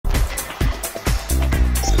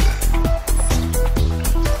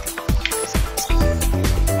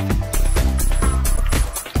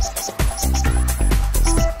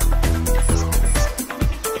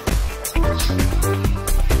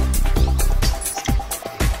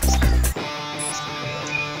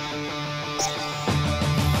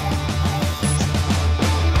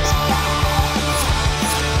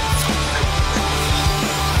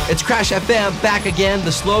It's Crash FM back again.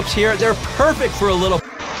 The slopes here, they're perfect for a little.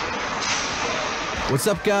 What's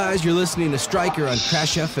up, guys? You're listening to Striker on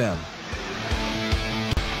Crash FM.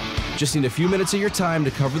 Just need a few minutes of your time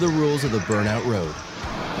to cover the rules of the Burnout Road.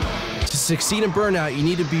 To succeed in Burnout, you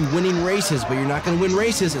need to be winning races, but you're not going to win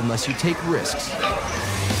races unless you take risks.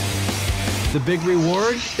 The big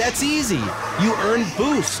reward? That's easy. You earn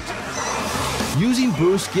Boost. Using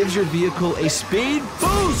Boost gives your vehicle a speed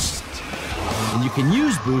boost. And you can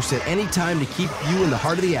use Boost at any time to keep you in the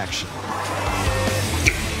heart of the action.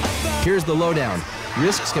 Here's the lowdown.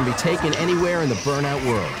 Risks can be taken anywhere in the Burnout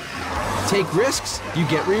world. Take risks, you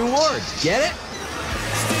get reward. Get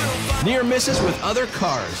it? Near misses with other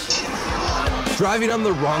cars. Driving on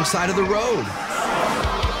the wrong side of the road.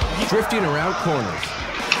 Drifting around corners.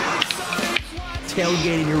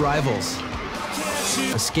 Tailgating your rivals.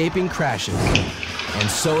 Escaping crashes. And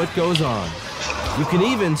so it goes on. You can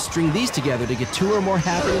even string these together to get two or more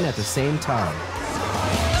happening at the same time.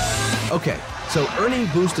 Okay, so earning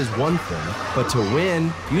Boost is one thing, but to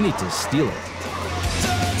win, you need to steal it.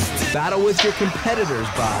 Battle with your competitors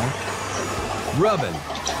by rubbing,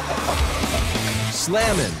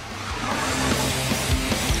 slamming,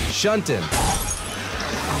 shunting,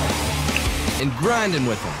 and grinding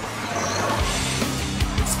with them.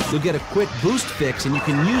 You'll get a quick boost fix and you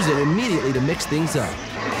can use it immediately to mix things up.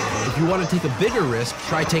 If you want to take a bigger risk,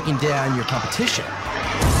 try taking down your competition.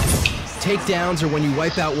 Takedowns are when you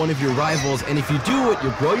wipe out one of your rivals, and if you do it,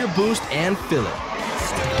 you'll grow your boost and fill it.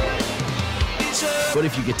 But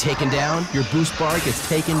if you get taken down, your boost bar gets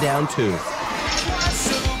taken down too.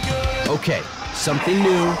 Okay, something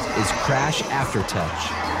new is Crash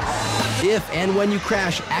Aftertouch. If and when you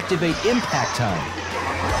crash, activate Impact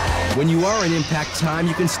Time. When you are in Impact Time,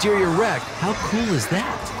 you can steer your wreck. How cool is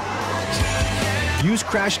that? Use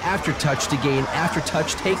Crash Aftertouch to gain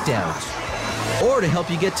Aftertouch takedowns, or to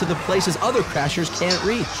help you get to the places other crashers can't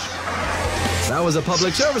reach. That was a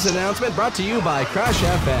public service announcement brought to you by Crash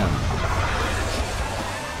FM.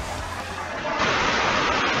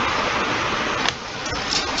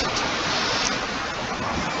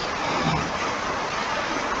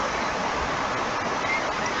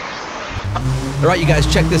 All right, you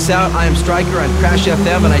guys, check this out. I am Striker on Crash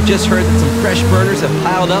FM, and I just heard that some fresh burners have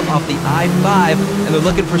piled up off the I-5, and they're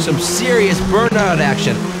looking for some serious burnout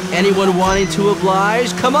action. Anyone wanting to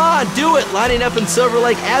oblige? Come on, do it! Lining up in Silver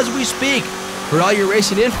Lake as we speak. For all your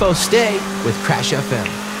racing info, stay with Crash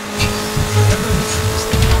FM.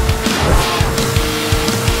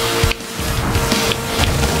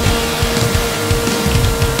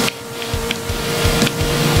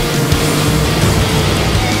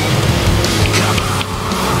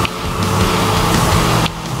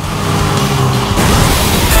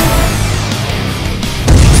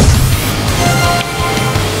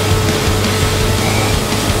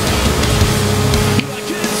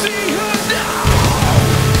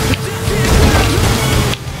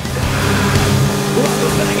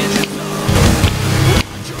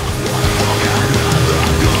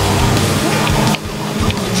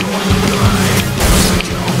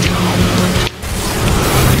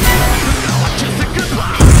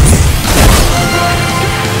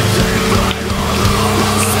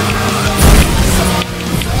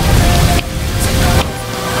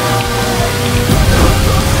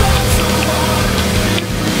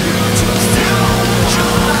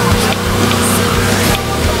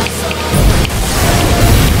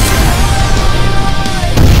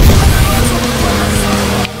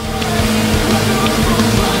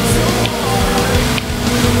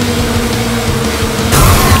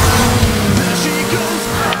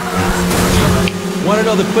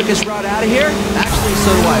 The quickest route out of here? Actually,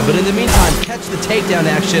 so do I. But in the meantime, catch the takedown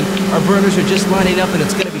action. Our burners are just lining up, and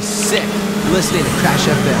it's going to be sick. Listening to Crash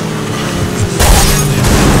FM.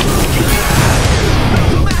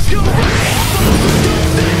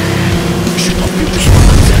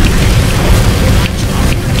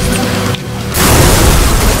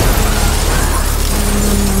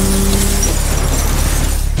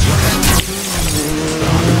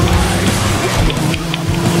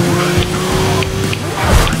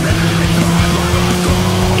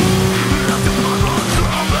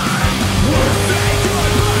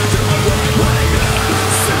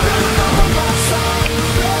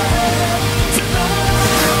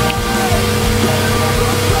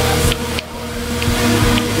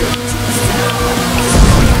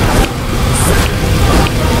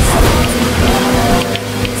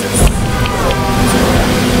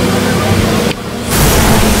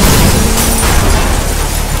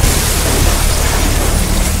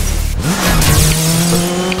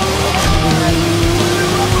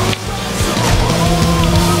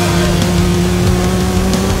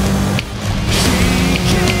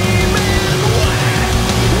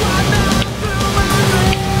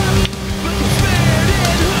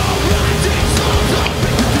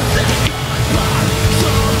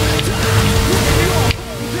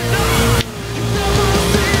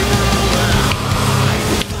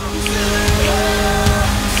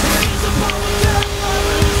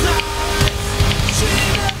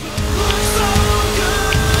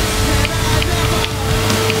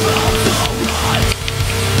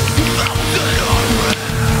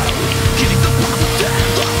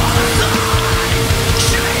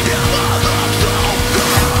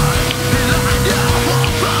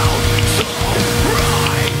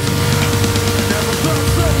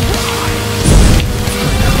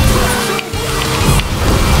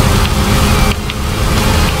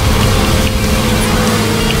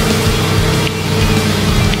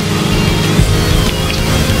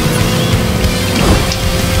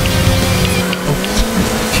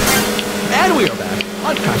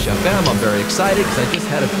 very excited because I just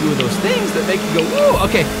had a few of those things that make you go, woo!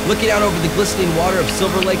 Okay, looking out over the glistening water of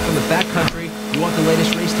Silver Lake from the backcountry. You want the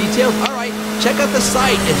latest race details? All right, check out the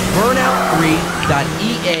site. It's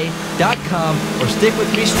burnout3.ea.com or stick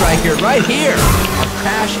with me, Striker, right here on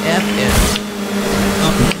Crash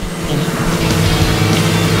FM.